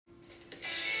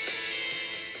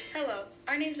Hello,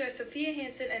 our names are Sophia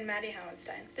Hansen and Maddie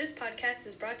Howenstein. This podcast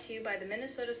is brought to you by the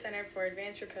Minnesota Center for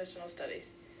Advanced Proportional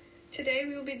Studies. Today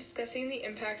we will be discussing the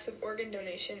impacts of organ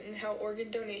donation and how organ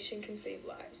donation can save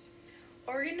lives.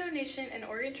 Organ donation and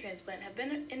organ transplant have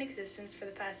been in existence for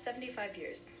the past 75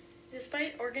 years.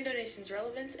 Despite organ donation's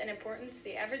relevance and importance,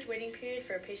 the average waiting period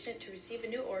for a patient to receive a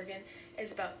new organ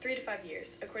is about 3 to 5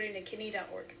 years, according to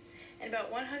kidney.org. And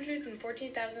about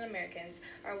 114,000 Americans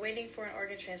are waiting for an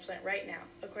organ transplant right now,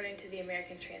 according to the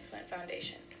American Transplant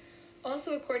Foundation.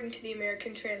 Also, according to the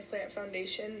American Transplant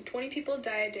Foundation, 20 people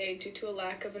die a day due to a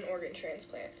lack of an organ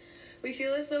transplant. We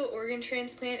feel as though organ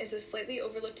transplant is a slightly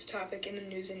overlooked topic in the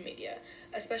news and media,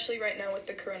 especially right now with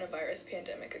the coronavirus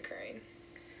pandemic occurring.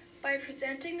 By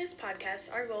presenting this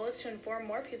podcast, our goal is to inform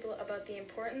more people about the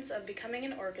importance of becoming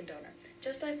an organ donor.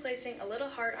 Just by placing a little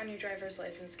heart on your driver's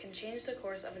license can change the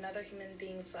course of another human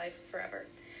being's life forever.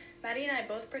 Maddie and I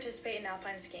both participate in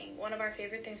alpine skiing, one of our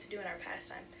favorite things to do in our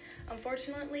pastime.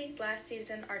 Unfortunately, last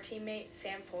season, our teammate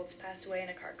Sam Foltz passed away in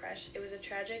a car crash. It was a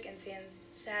tragic and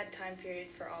sad time period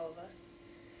for all of us.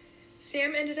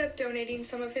 Sam ended up donating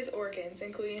some of his organs,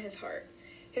 including his heart.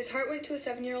 His heart went to a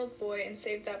 7-year-old boy and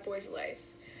saved that boy's life.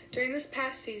 During this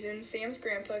past season, Sam's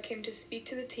grandpa came to speak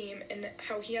to the team and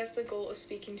how he has the goal of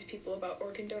speaking to people about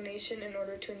organ donation in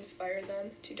order to inspire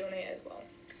them to donate as well.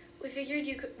 We figured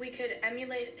we could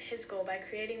emulate his goal by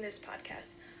creating this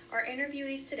podcast. Our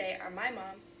interviewees today are my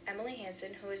mom, Emily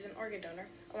Hansen, who is an organ donor,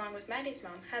 along with Maddie's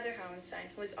mom, Heather Howenstein,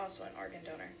 who is also an organ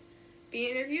donor.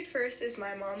 Being interviewed first is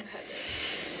my mom, Heather.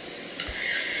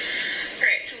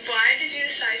 Alright, so why did you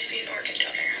decide to be an organ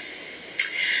donor?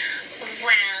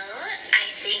 Well, I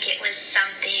think it was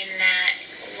something that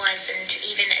wasn't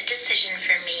even a decision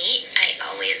for me. I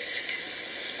always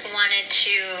wanted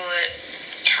to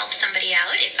help somebody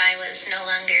out if I was no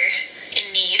longer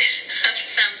in need of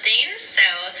something, so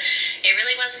it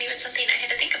really wasn't even something I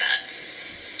had to think about.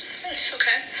 Nice,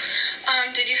 okay.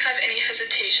 Did you have any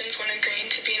hesitations when agreeing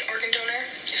to be an organ donor?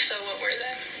 If so, what were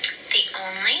they? The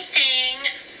only thing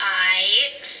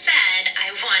I said I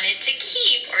wanted to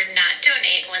keep or not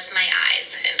donate was my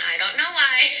eyes, and I don't know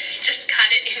why, I just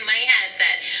got it in my head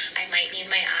that I might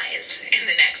need my eyes in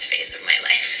the next phase of my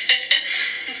life.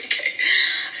 Okay.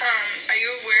 Are you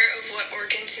aware of what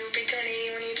organs you will be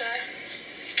donating when you die?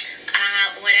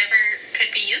 Whatever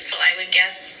could be useful, I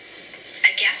guess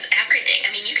everything. I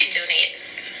mean, you can donate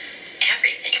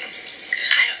everything.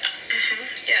 I don't know.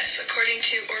 Yes, according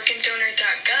to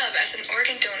organdonor.gov, as an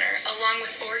organ donor, along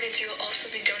with organs, you will also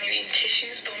be donating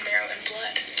tissues, bone marrow, and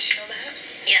blood. Did you know that?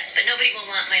 Yes, but nobody will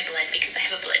want my blood because I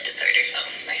have a blood disorder.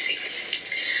 Oh, I see.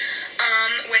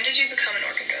 When did you become an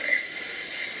organ donor?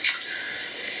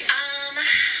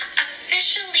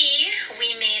 Officially,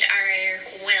 we made our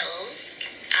wills,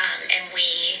 and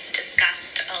we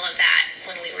discussed all of that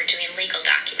when we were doing legal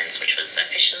documents, which was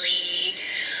officially,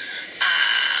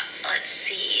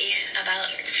 about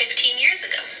 15 years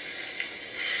ago.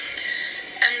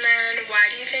 And then, why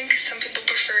do you think some people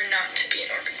prefer not to be an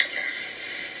organ donor?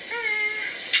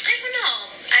 I don't know.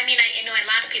 I mean, I know a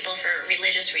lot of people, for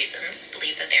religious reasons,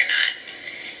 believe that they're not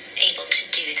able to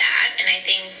do that, and I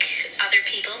think other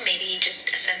people, maybe just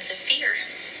a sense of fear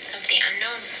of the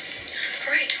unknown.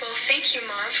 All right, well, thank you,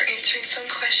 Mom, for answering some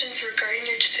questions regarding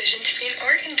your decision to be an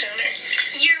organ donor.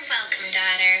 You're welcome,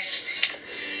 daughter.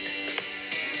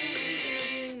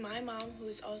 My mom, who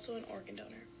is also an organ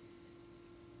donor.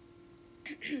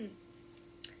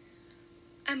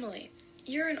 Emily,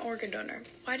 you're an organ donor.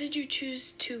 Why did you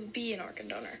choose to be an organ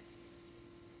donor?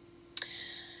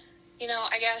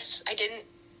 I guess I didn't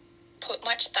put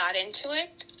much thought into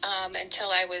it until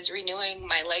I was renewing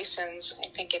my license, I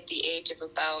think at the age of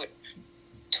about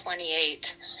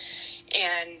 28.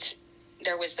 And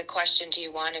there was the question, do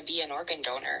you want to be an organ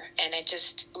donor? And it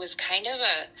just was kind of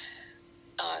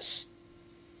a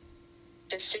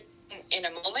decision in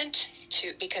a moment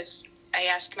because I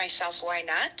asked myself, why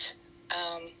not?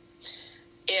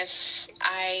 If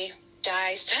I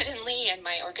die suddenly and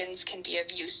my organs can be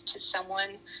of use to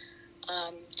someone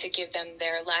to give them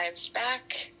their lives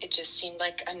back, it just seemed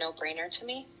like a no-brainer to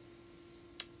me.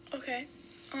 Okay.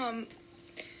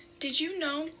 Did you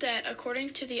know that according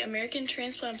to the American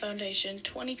Transplant Foundation,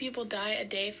 20 people die a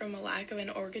day from a lack of an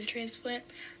organ transplant?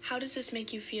 How does this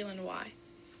make you feel and why?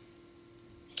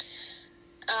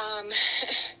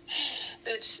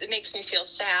 It makes me feel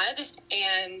sad,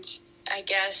 and I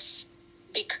guess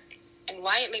and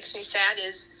why it makes me sad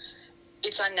is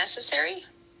it's unnecessary.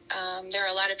 There are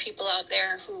a lot of people out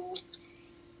there who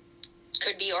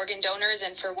could be organ donors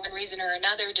and for one reason or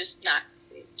another just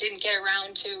didn't get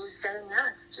around to saying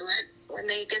yes to it when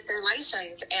they get their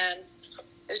license. And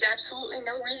there's absolutely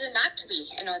no reason not to be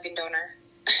an organ donor.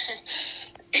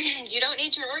 You don't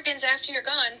need your organs after you're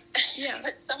gone. Yeah.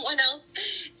 But someone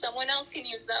else can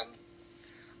use them.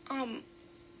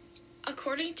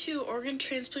 According to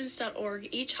organtransplants.org,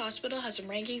 each hospital has a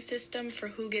ranking system for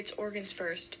who gets organs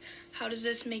first. How does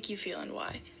this make you feel and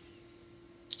why?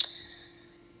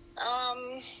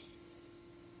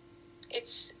 It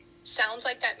sounds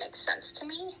like that makes sense to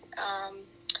me.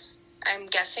 I'm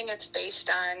guessing it's based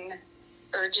on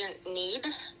urgent need,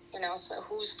 so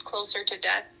who's closer to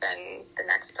death than the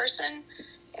next person.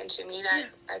 And to me, that,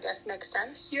 I guess, makes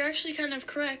sense. You're actually kind of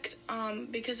correct,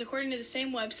 because according to the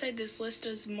same website, this list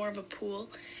is more of a pool.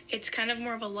 It's kind of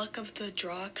more of a luck of the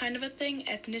draw kind of a thing.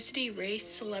 Ethnicity, race,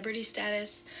 celebrity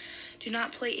status do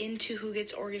not play into who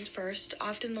gets organs first.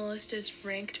 Often the list is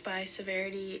ranked by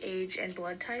severity, age, and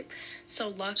blood type, so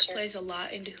luck plays a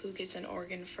lot into who gets an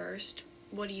organ first.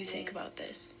 What do you think about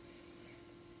this?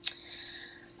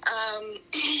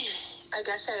 I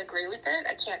guess I agree with it.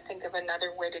 I can't think of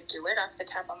another way to do it off the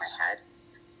top of my head.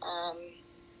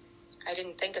 I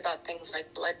didn't think about things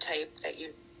like blood type that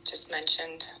you just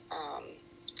mentioned,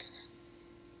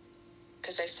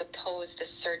 because I suppose the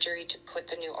surgery to put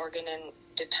the new organ in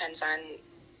depends on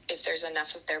if there's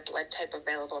enough of their blood type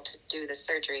available to do the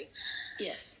surgery.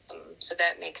 Yes. So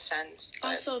that makes sense.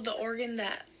 Also, the organ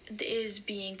that is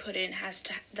being put in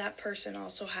that person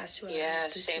also has to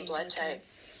have the same blood type.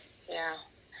 Yeah.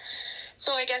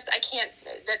 So I guess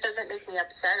that doesn't make me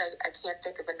upset. I can't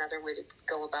think of another way to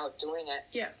go about doing it.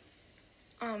 Yeah.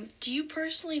 Do you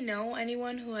personally know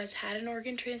anyone who has had an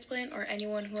organ transplant or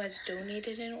anyone who has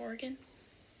donated an organ?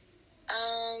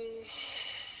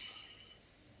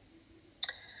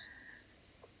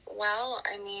 Well,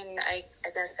 I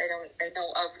guess I know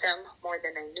of them more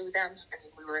than I knew them.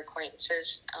 We were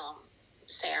acquaintances.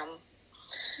 Sam,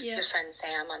 your friend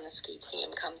Sam on the ski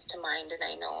team comes to mind, and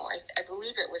I know, I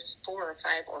believe it was 4 or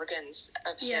 5 organs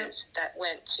of his that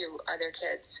went to other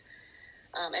kids,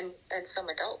 and some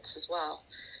adults as well.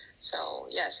 So,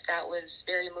 yes, that was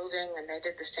very moving, and they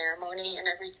did the ceremony and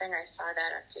everything. I saw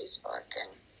that on Facebook,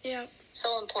 and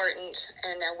so important,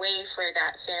 and a way for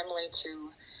that family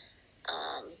to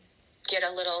get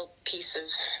a little piece of,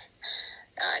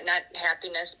 not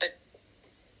happiness, but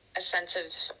a sense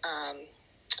of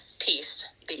peace,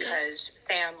 because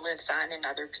Sam lives on in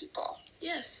other people.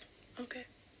 Yes. Okay.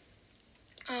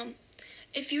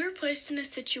 If you were placed in a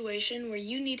situation where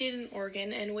you needed an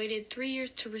organ and waited 3 years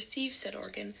to receive said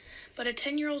organ, but a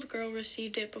 10-year-old girl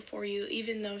received it before you,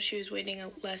 even though she was waiting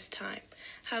a less time,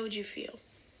 how would you feel?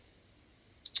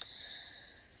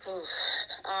 Well,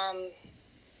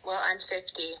 I'm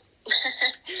 50,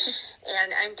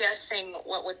 and I'm guessing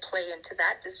what would play into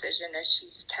that decision is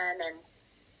she's 10, and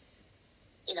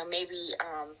maybe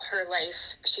her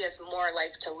life, she has more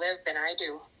life to live than I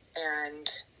do, and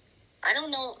I don't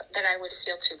know that I would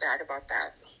feel too bad about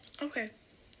that. Okay.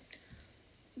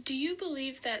 Do you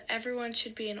believe that everyone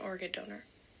should be an organ donor?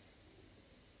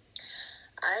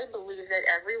 I believe that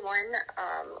everyone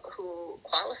who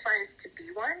qualifies to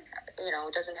be one,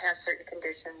 doesn't have certain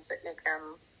conditions that make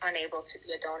them unable to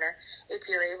be a donor. If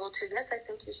you're able to, yes, I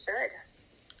think you should.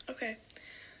 Okay.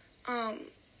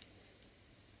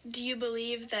 Do you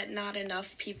believe that not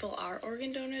enough people are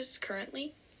organ donors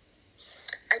currently?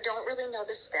 I don't really know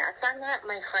the stats on that.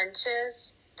 My hunch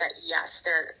is that yes,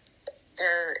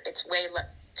 it's way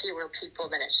fewer people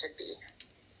than it should be.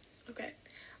 Okay.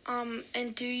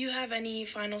 And do you have any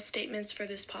final statements for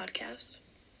this podcast?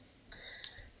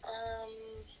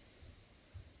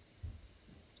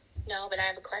 No, but I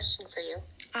have a question for you.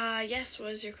 Yes,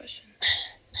 what is your question?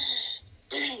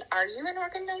 Are you an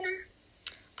organ donor?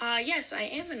 Yes, I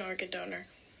am an organ donor.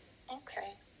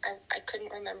 Okay. I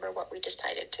couldn't remember what we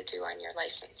decided to do on your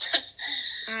license.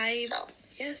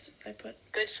 Yes, I put.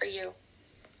 Good for you.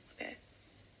 Okay.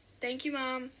 Thank you,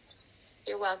 Mom.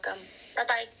 You're welcome.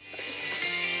 Bye-bye.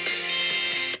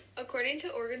 According to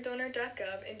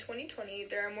organdonor.gov, in 2020,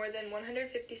 there are more than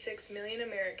 156 million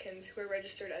Americans who are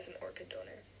registered as an organ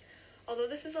donor. Although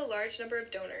this is a large number of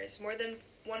donors, more than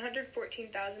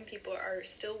 114,000 people are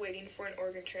still waiting for an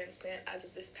organ transplant as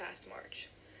of this past March.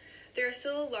 There is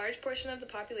still a large portion of the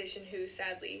population who,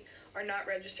 sadly, are not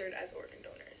registered as organ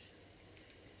donors.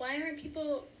 Why aren't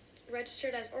people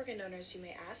registered as organ donors, you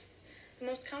may ask? The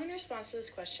most common response to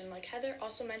this question, like Heather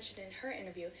also mentioned in her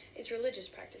interview, is religious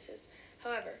practices.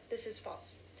 However, this is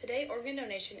false. Today, organ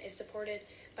donation is supported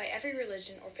by every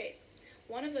religion or faith.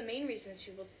 One of the main reasons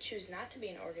people choose not to be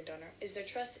an organ donor is their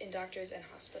trust in doctors and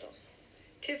hospitals.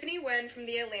 Tiffany Wen from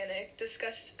The Atlantic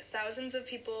discussed thousands of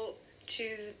people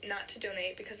choose not to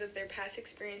donate because of their past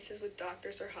experiences with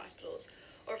doctors or hospitals,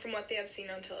 or from what they have seen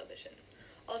on television.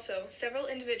 Also, several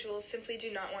individuals simply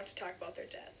do not want to talk about their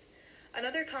death.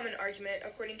 Another common argument,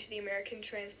 according to the American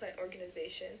Transplant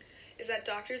Organization, is that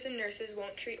doctors and nurses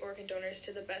won't treat organ donors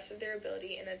to the best of their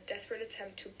ability in a desperate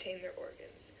attempt to obtain their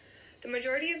organs. The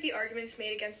majority of the arguments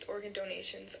made against organ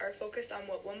donations are focused on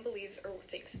what one believes or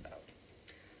thinks about.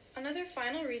 Another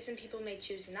final reason people may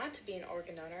choose not to be an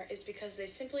organ donor is because they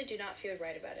simply do not feel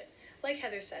right about it. Like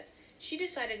Heather said, she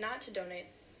decided not to donate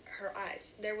her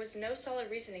eyes. There was no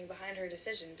solid reasoning behind her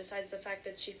decision besides the fact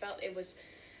that she felt it was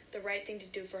the right thing to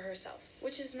do for herself,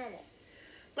 which is normal.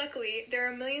 Luckily,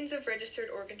 there are millions of registered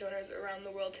organ donors around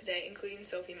the world today, including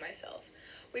Sophie and myself.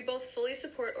 We both fully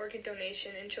support organ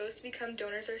donation and chose to become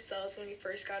donors ourselves when we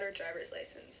first got our driver's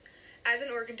license. As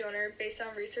an organ donor, based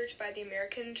on research by the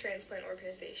American Transplant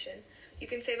Organization, you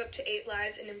can save up to 8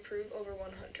 lives and improve over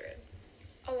 100.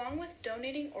 Along with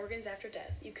donating organs after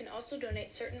death, you can also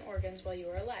donate certain organs while you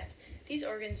are alive. These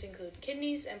organs include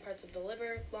kidneys and parts of the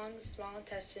liver, lungs, small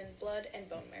intestine, blood, and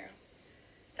bone marrow.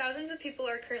 Thousands of people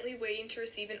are currently waiting to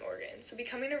receive an organ, so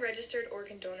becoming a registered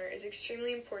organ donor is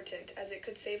extremely important as it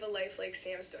could save a life like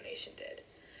Sam's donation did.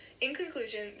 In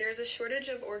conclusion, there is a shortage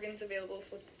of organs available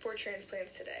for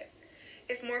transplants today.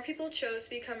 If more people chose to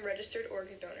become registered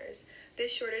organ donors,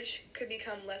 this shortage could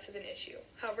become less of an issue.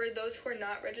 However, those who are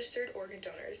not registered organ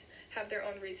donors have their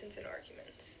own reasons and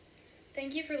arguments.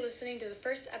 Thank you for listening to the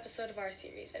first episode of our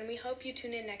series, and we hope you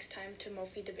tune in next time to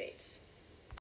Mophie Debates.